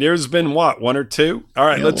them. I mean, there's been one or two? All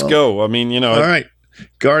right, let's go. I mean, All right.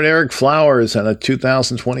 Guard Eric Flowers and a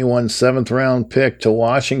 2021 7th-round pick to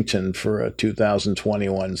Washington for a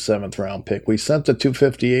 2021 7th-round pick. We sent the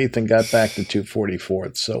 258th and got back to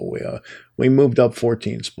 244th, so we moved up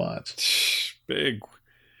 14 spots. Big.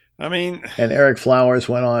 I mean... And Eric Flowers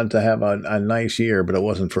went on to have a nice year, but it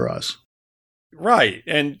wasn't for us. Right,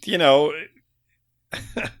 and,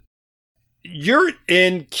 you're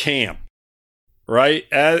in camp.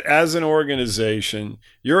 Right? As an organization,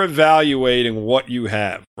 you're evaluating what you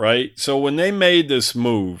have, right? So when they made this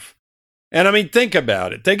move, and I mean, think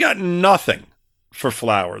about it. They got nothing for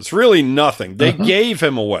Flowers, really nothing. They gave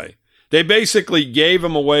him away. They basically gave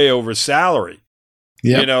him away over salary.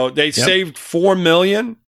 Yep. They saved $4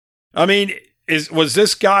 million. I mean, was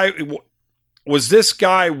this guy worth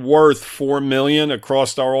 $4 million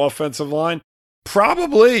across our offensive line?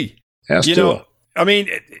 Probably. I mean,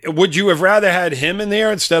 would you have rather had him in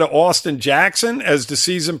there instead of Austin Jackson as the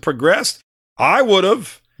season progressed? I would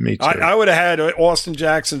have. Me too. I would have had Austin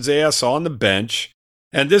Jackson's ass on the bench,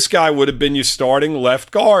 and this guy would have been your starting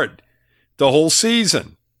left guard the whole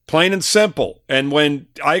season, plain and simple. And when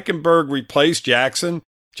Eichenberg replaced Jackson,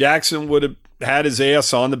 Jackson would have had his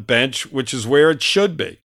ass on the bench, which is where it should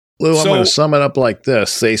be. Lou, I'm going to sum it up like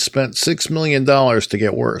this. They spent $6 million to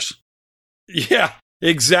get worse. Yeah,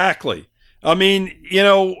 exactly. I mean,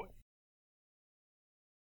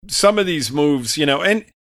 some of these moves, and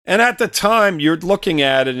at the time you're looking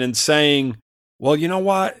at it and saying, well, you know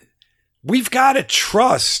what? We've got to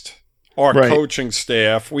trust our coaching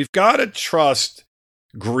staff. We've got to trust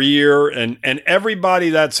Grier and everybody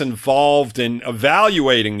that's involved in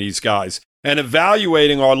evaluating these guys and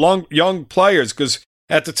evaluating our young players. Because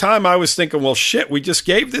at the time I was thinking, well, shit, we just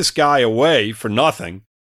gave this guy away for nothing.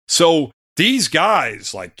 So these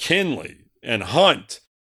guys like Kinley and Hunt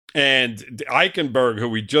and Eichenberg, who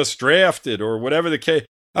we just drafted, or whatever the case.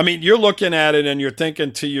 I mean, you're looking at it and you're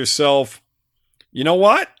thinking to yourself, you know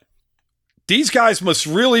what? These guys must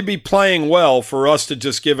really be playing well for us to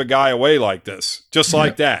just give a guy away like this, just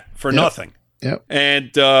like that, for nothing. Yep.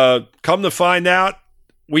 And come to find out,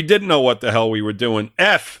 we didn't know what the hell we were doing.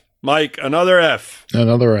 F, Mike, another F.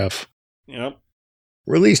 Another F. Yep.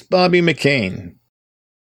 Released Bobby McCain.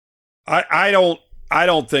 I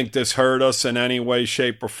don't think this hurt us in any way,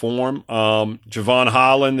 shape, or form. Javon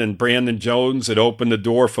Holland and Brandon Jones had opened the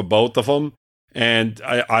door for both of them. And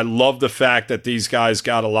I love the fact that these guys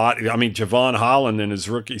got a lot. I mean, Javon Holland in his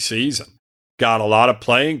rookie season got a lot of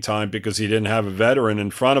playing time because he didn't have a veteran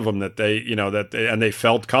in front of him that they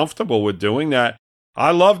felt comfortable with doing that.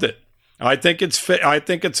 I loved it. I think it's fit. I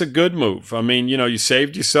think it's a good move. I mean, you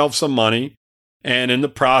saved yourself some money. And in the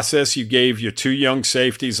process, you gave your two young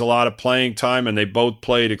safeties a lot of playing time, and they both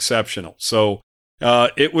played exceptional. So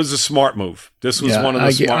it was a smart move. This was one of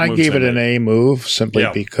the smart moves. I gave it an A move simply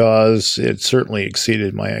because it certainly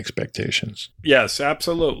exceeded my expectations. Yes,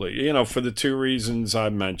 absolutely. For the two reasons I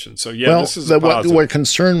mentioned. So, this is positive. What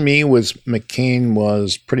concerned me was McCain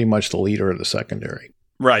was pretty much the leader of the secondary.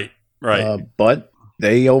 Right. But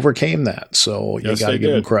they overcame that, so you got to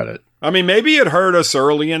give them credit. I mean, maybe it hurt us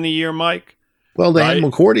early in the year, Mike. Well, they had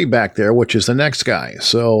McCourty back there, which is the next guy.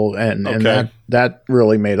 So, and that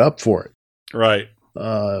really made up for it. Right.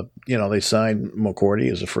 They signed McCourty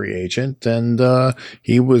as a free agent, and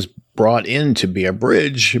he was brought in to be a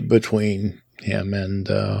bridge between him and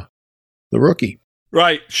the rookie.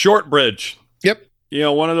 Right. Short bridge. Yep.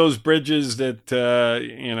 One of those bridges that,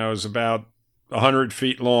 is about 100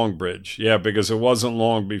 feet long bridge. Yeah, because it wasn't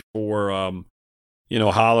long before,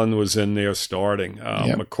 Holland was in there starting.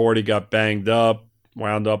 McCourty got banged up,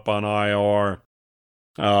 wound up on IR.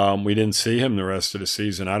 We didn't see him the rest of the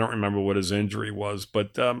season. I don't remember what his injury was,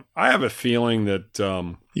 but I have a feeling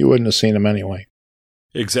that... you wouldn't have seen him anyway.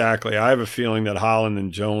 Exactly. I have a feeling that Holland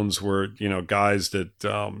and Jones were, guys that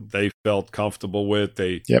they felt comfortable with.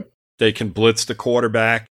 They can blitz the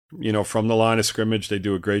quarterback, from the line of scrimmage. They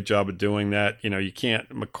do a great job of doing that. You can't,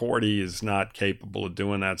 McCourty is not capable of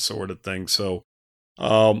doing that sort of thing. So,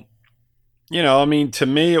 to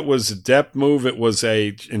me, it was a depth move. It was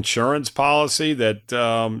a insurance policy that,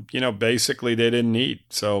 basically they didn't need.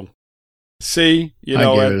 So, C,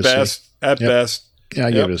 at best. Yeah,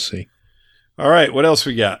 I give it a C. All right, what else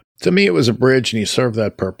we got? To me, it was a bridge, and he served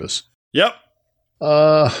that purpose. Yep.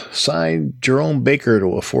 Signed Jerome Baker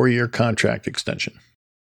to a 4-year contract extension.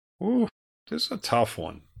 Ooh, this is a tough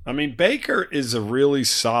one. I mean, Baker is a really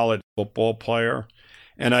solid football player,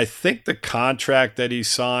 and I think the contract that he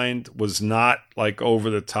signed was not like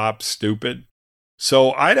over the top stupid.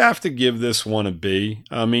 So I'd have to give this one a B.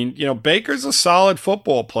 I mean, Baker's a solid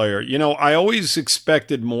football player. I always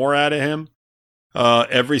expected more out of him.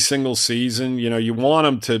 Every single season, you want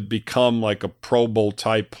him to become like a Pro Bowl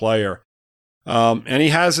type player. And he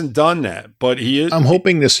hasn't done that, but he is. I'm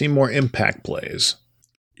hoping to see more impact plays.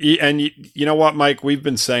 And you know what, Mike? We've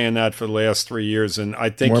been saying that for the last 3 years, and I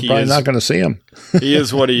think we're probably not going to see him. He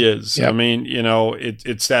is what he is. Yep. I mean,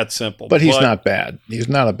 it's that simple. But he's not bad. He's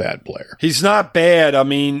not a bad player. He's not bad. I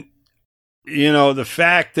mean, the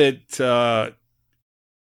fact that,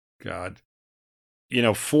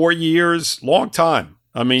 4 years, long time.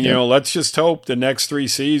 I mean, let's just hope the next 3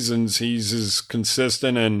 seasons he's as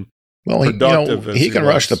consistent and productive as he can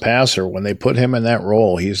rush the passer. When they put him in that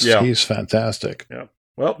role, he's fantastic. Yeah.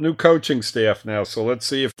 Well, new coaching staff now, so let's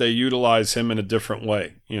see if they utilize him in a different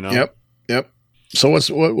way. Yep. So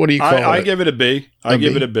what do you call it? I give it a B.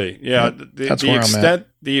 Give it a B. Yeah. That's where I'm at.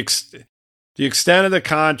 The extent of the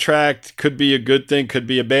contract could be a good thing, could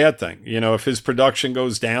be a bad thing. If his production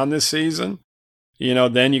goes down this season,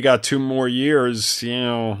 then you got 2 more years,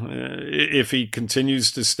 if he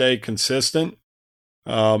continues to stay consistent,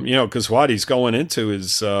 because what he's going into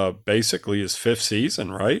is basically his 5th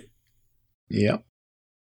season, right? Yeah.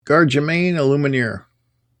 Guard Jermaine Illuminaire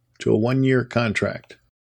to a 1-year contract.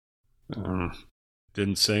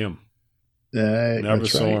 Didn't see him. Never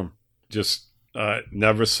saw him. Just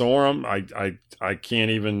never saw him. I can't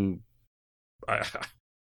even.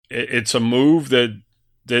 It's a move that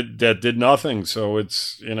did nothing. So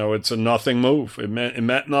it's it's a nothing move. It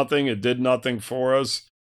meant nothing. It did nothing for us.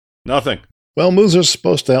 Nothing. Well, moves are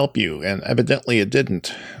supposed to help you, and evidently it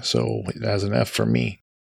didn't. So it has an F for me.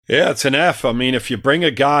 Yeah, it's an F. I mean, if you bring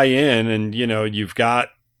a guy in and you've got.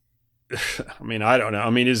 I mean, I don't know. I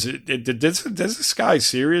mean, does this guy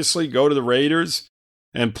seriously go to the Raiders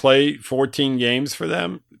and play 14 games for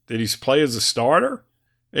them? Did he play as a starter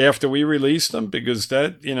after we released him? Because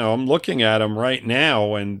that, I'm looking at him right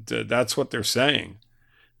now, and that's what they're saying.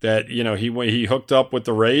 That, he hooked up with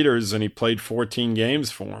the Raiders and he played 14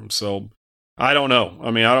 games for them. So I don't know.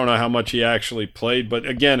 I mean, I don't know how much he actually played, but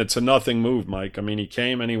again, it's a nothing move, Mike. I mean, he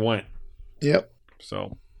came and he went. Yep.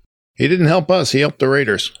 So. He didn't help us. He helped the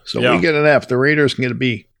Raiders. So we get an F. The Raiders can get a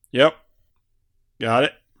B. Yep. Got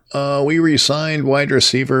it. We re-signed wide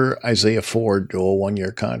receiver Isaiah Ford to a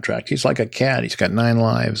 1-year contract. He's like a cat. He's got 9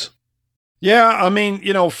 lives. Yeah, I mean,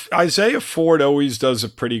 Isaiah Ford always does a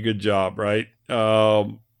pretty good job, right? He's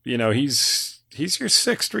your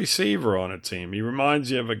 6th receiver on a team. He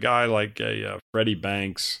reminds you of a guy like a Freddie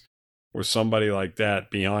Banks or somebody like that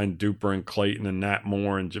behind Duper and Clayton and Nat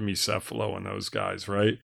Moore and Jimmy Cephalo and those guys,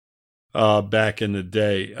 right? Back in the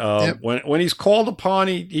day. When he's called upon,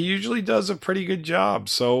 he usually does a pretty good job.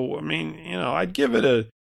 So, I mean, I'd give it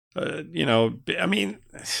again,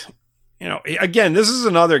 this is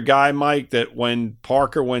another guy, Mike, that when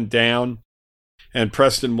Parker went down and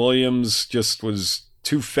Preston Williams just was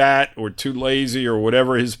too fat or too lazy or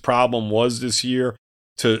whatever his problem was this year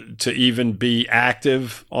to even be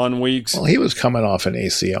active on weeks. Well, he was coming off an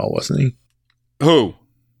ACL, wasn't he? Who?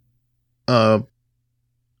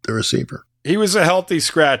 The receiver. He was a healthy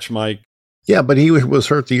scratch, Mike. Yeah, but he was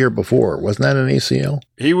hurt the year before. Wasn't that an ACL?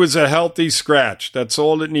 He was a healthy scratch. That's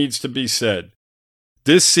all that needs to be said.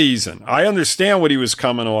 This season, I understand what he was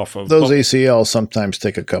coming off of. Those ACLs sometimes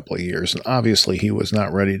take a couple of years, and obviously he was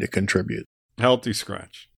not ready to contribute. Healthy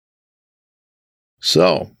scratch.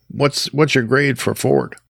 So, what's your grade for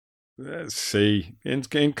Ford? C.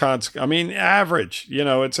 I mean, average.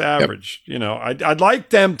 It's average. Yep. I'd like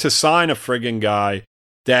them to sign a friggin' guy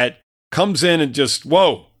that comes in and just,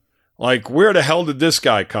 whoa, like, where the hell did this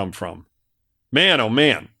guy come from? Man, oh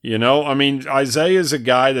man. I mean, Isaiah's a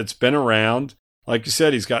guy that's been around. Like you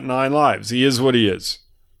said, he's got 9 lives. He is what he is.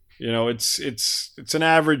 It's an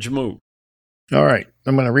average move. All right.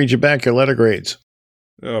 I'm going to read you back your letter grades.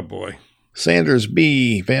 Oh, boy. Sanders,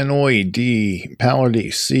 B. Van Noy, D.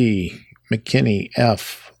 Pallardy, C. McKinney,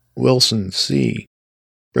 F. Wilson, C.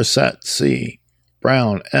 Brissett, C.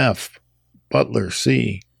 Brown, F. Butler,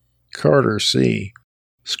 C. Carter, C.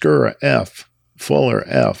 Skura, F. Fuller,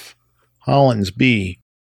 F. Hollins, B.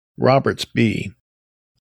 Roberts, B.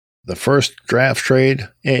 The first draft trade,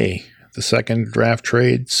 A. The second draft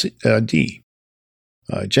trade, C, D.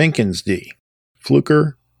 Jenkins, D.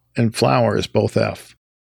 Fluker and Flowers, both F.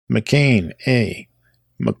 McCain, A.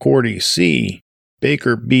 McCourty, C.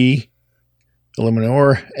 Baker, B.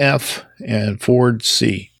 Eliminor, F. And Ford,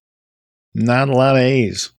 C. Not a lot of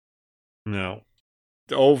A's. No.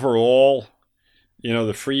 Overall,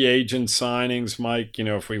 the free agent signings, Mike,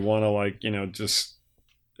 if we want to, just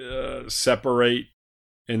separate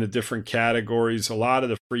in the different categories, a lot of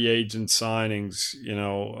the free agent signings,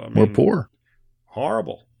 were poor.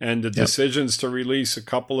 Horrible. And the decisions to release a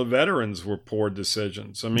couple of veterans were poor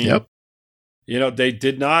decisions. I mean, they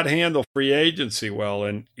did not handle free agency well.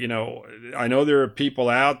 And, I know there are people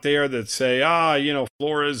out there that say,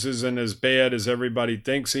 Flores isn't as bad as everybody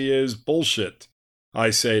thinks he is. Bullshit, I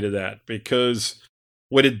say to that, because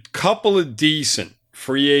with a couple of decent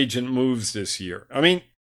free agent moves this year, I mean,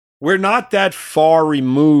 we're not that far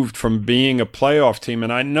removed from being a playoff team.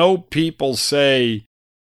 And I know people say,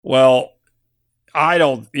 well, I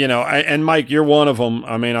don't, and Mike, you're one of them.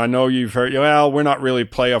 I mean, I know you've heard, we're not really a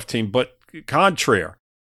playoff team, but contrary.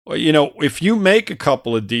 If you make a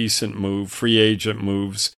couple of decent free agent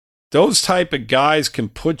moves, those type of guys can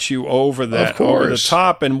put you over the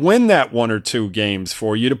top and win that 1 or 2 games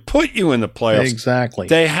for you to put you in the playoffs. Exactly.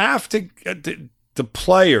 They have to, the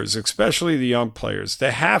players, especially the young players,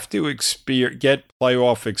 they have to get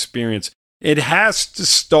playoff experience. It has to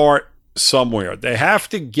start somewhere. They have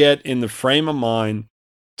to get in the frame of mind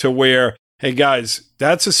to where, hey guys,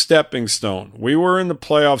 that's a stepping stone. We were in the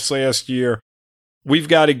playoffs last year. We've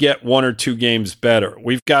got to get 1 or 2 games better.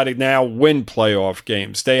 We've got to now win playoff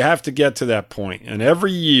games. They have to get to that point. And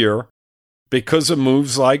every year, because of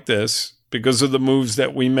moves like this, because of the moves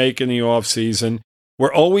that we make in the offseason,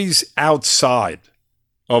 we're always outside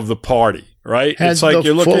of the party, right? It's like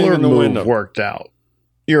you're looking in the window. Worked out,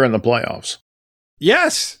 you're in the playoffs.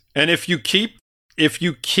 Yes. And if you keep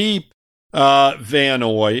Van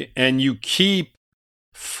Noy and you keep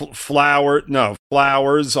Flowers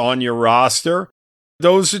on your roster,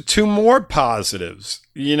 those are 2 more positives,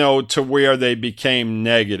 to where they became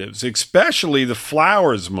negatives, especially the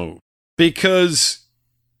Flowers move. Because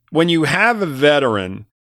when you have a veteran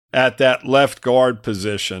at that left guard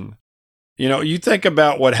position, you think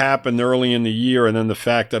about what happened early in the year and then the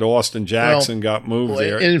fact that Austin Jackson got moved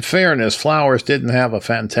there. In fairness, Flowers didn't have a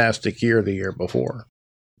fantastic year the year before.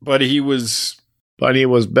 But he was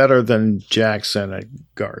better than Jackson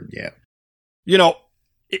at guard, yeah.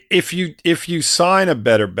 If you sign a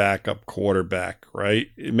better backup quarterback, right?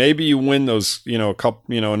 Maybe you win those,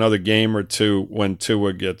 another game or 2 when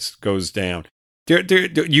Tua goes down.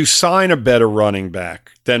 You sign a better running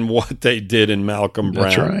back than what they did in Malcolm Brown.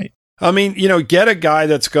 That's right. I mean, get a guy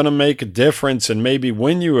that's going to make a difference and maybe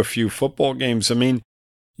win you a few football games. I mean,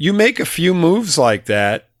 you make a few moves like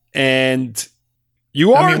that and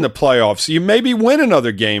you are in the playoffs. You maybe win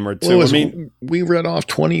another game or 2. We read off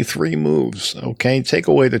 23 moves, okay? Take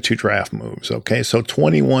away the 2 draft moves, okay? So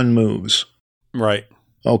 21 moves. Right.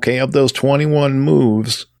 Okay, of those 21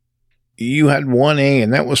 moves, you had 1 A,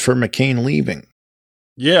 and that was for McCain leaving.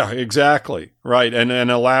 Yeah, exactly. Right, and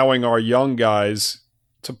allowing our young guys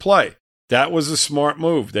to play. That was a smart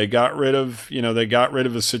move. They got rid of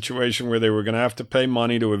a situation where they were going to have to pay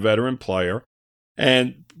money to a veteran player,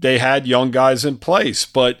 and they had young guys in place.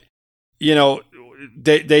 But,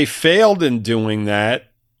 they failed in doing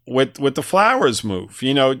that with the Flowers move.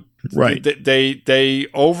 Right. They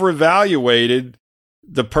overevaluated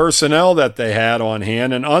the personnel that they had on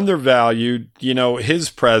hand and undervalued,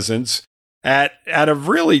 his presence at a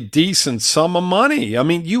really decent sum of money. I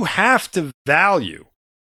mean, you have to value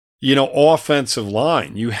offensive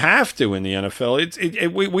line. You have to in the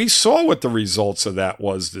NFL. We saw what the results of that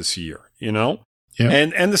was this year, Yeah.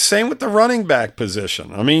 And the same with the running back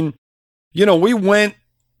position. I mean, we went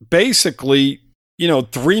basically,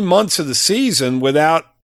 3 months of the season without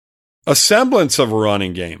a semblance of a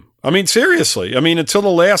running game. I mean, seriously. I mean, until the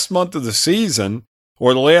last month of the season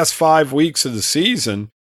or the last 5 weeks of the season,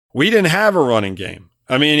 we didn't have a running game.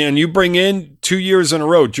 I mean, and you bring in 2 years in a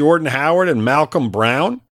row, Jordan Howard and Malcolm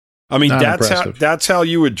Brown. I mean, that's how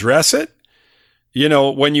you address it. You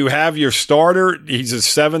know, when you have your starter, he's a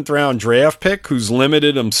 7th round draft pick who's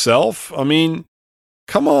limited himself. I mean,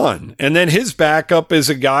 come on. And then his backup is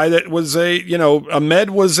a guy that was Ahmed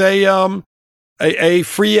was a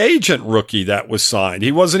free agent rookie that was signed.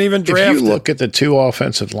 He wasn't even drafted. If you look at the 2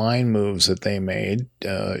 offensive line moves that they made,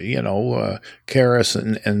 Karras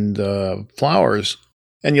and Flowers,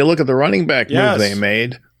 and you look at the running back move they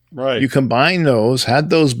made, right? You combine those, had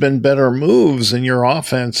those been better moves, and your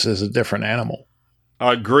offense is a different animal.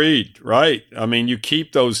 Agreed. Right. I mean, you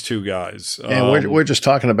keep those 2 guys. And we're just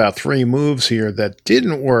talking about 3 moves here that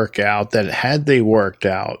didn't work out, that had they worked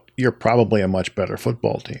out, you're probably a much better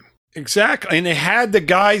football team. Exactly. And they had the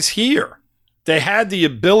guys here. They had the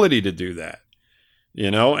ability to do that,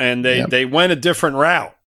 and they went a different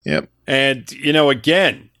route. Yep. And,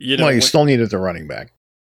 again, well, you still needed the running back.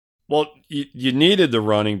 Well, you needed the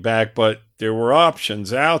running back, but there were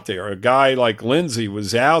options out there. A guy like Lindsey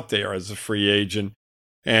was out there as a free agent,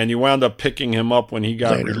 and you wound up picking him up when he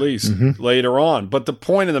got released later on. But the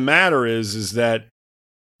point of the matter is that,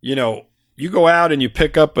 you go out and you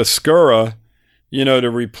pick up a Skura, to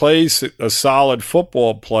replace a solid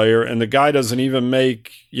football player, and the guy doesn't even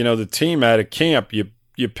make, the team out of camp. You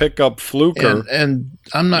pick up Fluker. And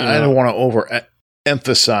I'm not, I don't want to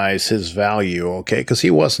overemphasize his value, okay? Because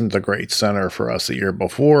he wasn't the great center for us the year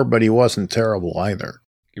before, but he wasn't terrible either.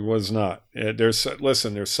 He was not. They're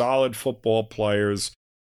solid football players.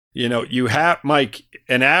 You have, Mike,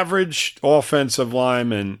 an average offensive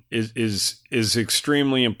lineman is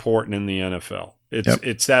extremely important in the NFL.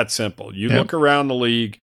 It's that simple. You look around the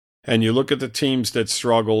league and you look at the teams that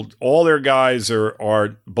struggled, all their guys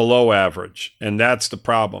are below average, and that's the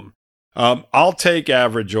problem. I'll take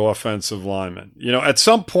average offensive linemen. At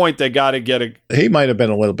some point they got to get he might have been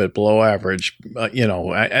a little bit below average,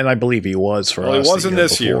 and I believe he was for us. He wasn't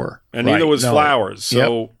this year, and neither was Flowers.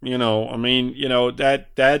 So,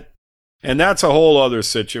 that and that's a whole other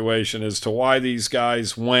situation as to why these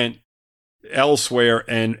guys went elsewhere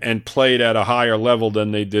and played at a higher level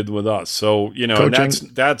than they did with us. So,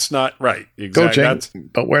 that's not right. Exactly. Coaching,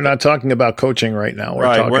 but we're not talking about coaching right now.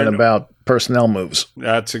 We're talking about personnel moves.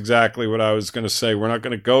 That's exactly what I was going to say. We're not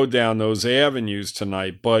going to go down those avenues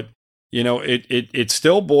tonight, but it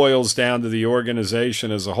still boils down to the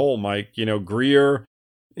organization as a whole, Mike. Grier,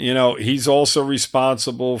 he's also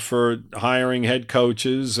responsible for hiring head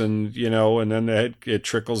coaches and then it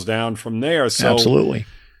trickles down from there. So absolutely.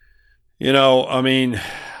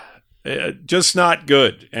 Just not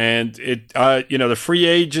good. And the free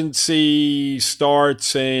agency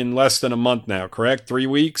starts in less than a month now, correct? 3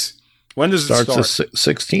 weeks? When does it start? Starts the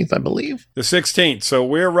 16th, I believe. The 16th. So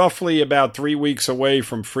we're roughly about 3 weeks away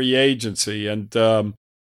from free agency. And,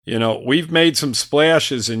 we've made some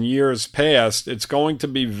splashes in years past. It's going to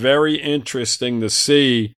be very interesting to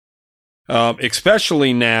see,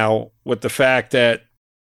 especially now with the fact that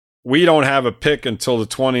we don't have a pick until the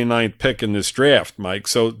 29th pick in this draft, Mike.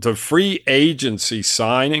 So the free agent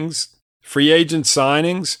signings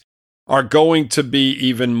are going to be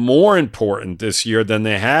even more important this year than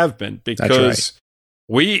they have been because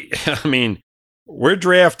we're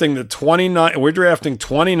drafting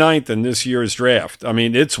 29th in this year's draft. I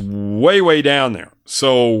mean, it's way, way down there.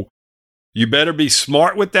 So you better be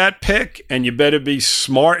smart with that pick, and you better be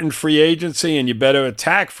smart in free agency, and you better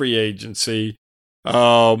attack free agency with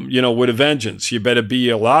a vengeance. You better be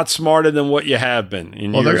a lot smarter than what you have been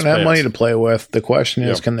in years past. Well, they're going to have money to play with. The question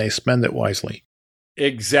is, can they spend it wisely?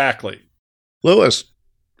 Exactly. Lewis.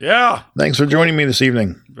 Yeah. Thanks for joining me this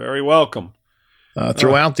evening. Very welcome.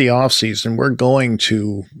 Throughout the offseason, we're going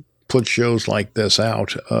to put shows like this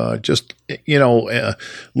out,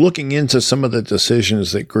 looking into some of the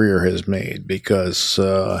decisions that Grier has made because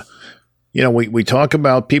we talk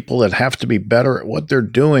about people that have to be better at what they're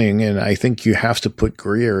doing, and I think you have to put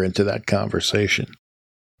Grier into that conversation.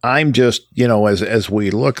 I'm just, as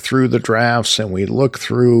we look through the drafts and we look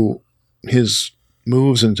through his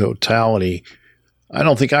moves in totality, I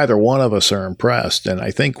don't think either one of us are impressed. And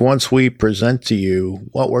I think once we present to you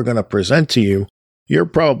what we're going to present to you, you're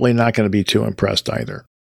probably not going to be too impressed either.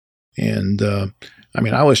 And,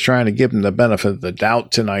 I was trying to give him the benefit of the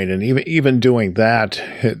doubt tonight, and even doing that,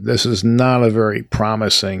 this is not a very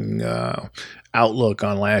promising outlook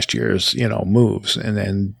on last year's, moves. And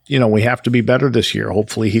then, we have to be better this year.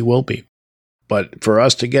 Hopefully he will be. But for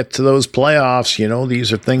us to get to those playoffs,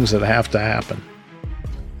 these are things that have to happen.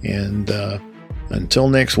 And, Until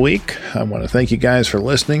next week, I want to thank you guys for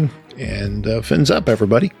listening, and fins up,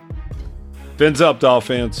 everybody. Fins up,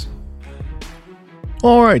 Dolphins.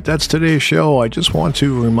 All right, that's today's show. I just want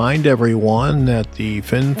to remind everyone that the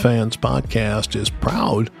Fin Fans podcast is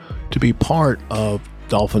proud to be part of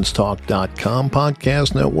DolphinsTalk.com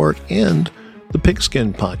podcast network and the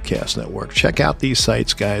Pigskin Podcast Network. Check out these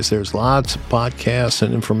sites, guys. There's lots of podcasts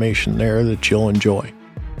and information there that you'll enjoy.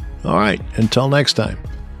 All right, until next time,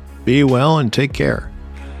 be well and take care.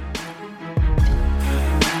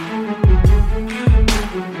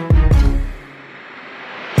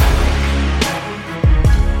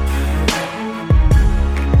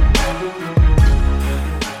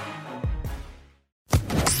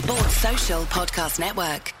 Sports Social Podcast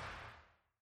Network.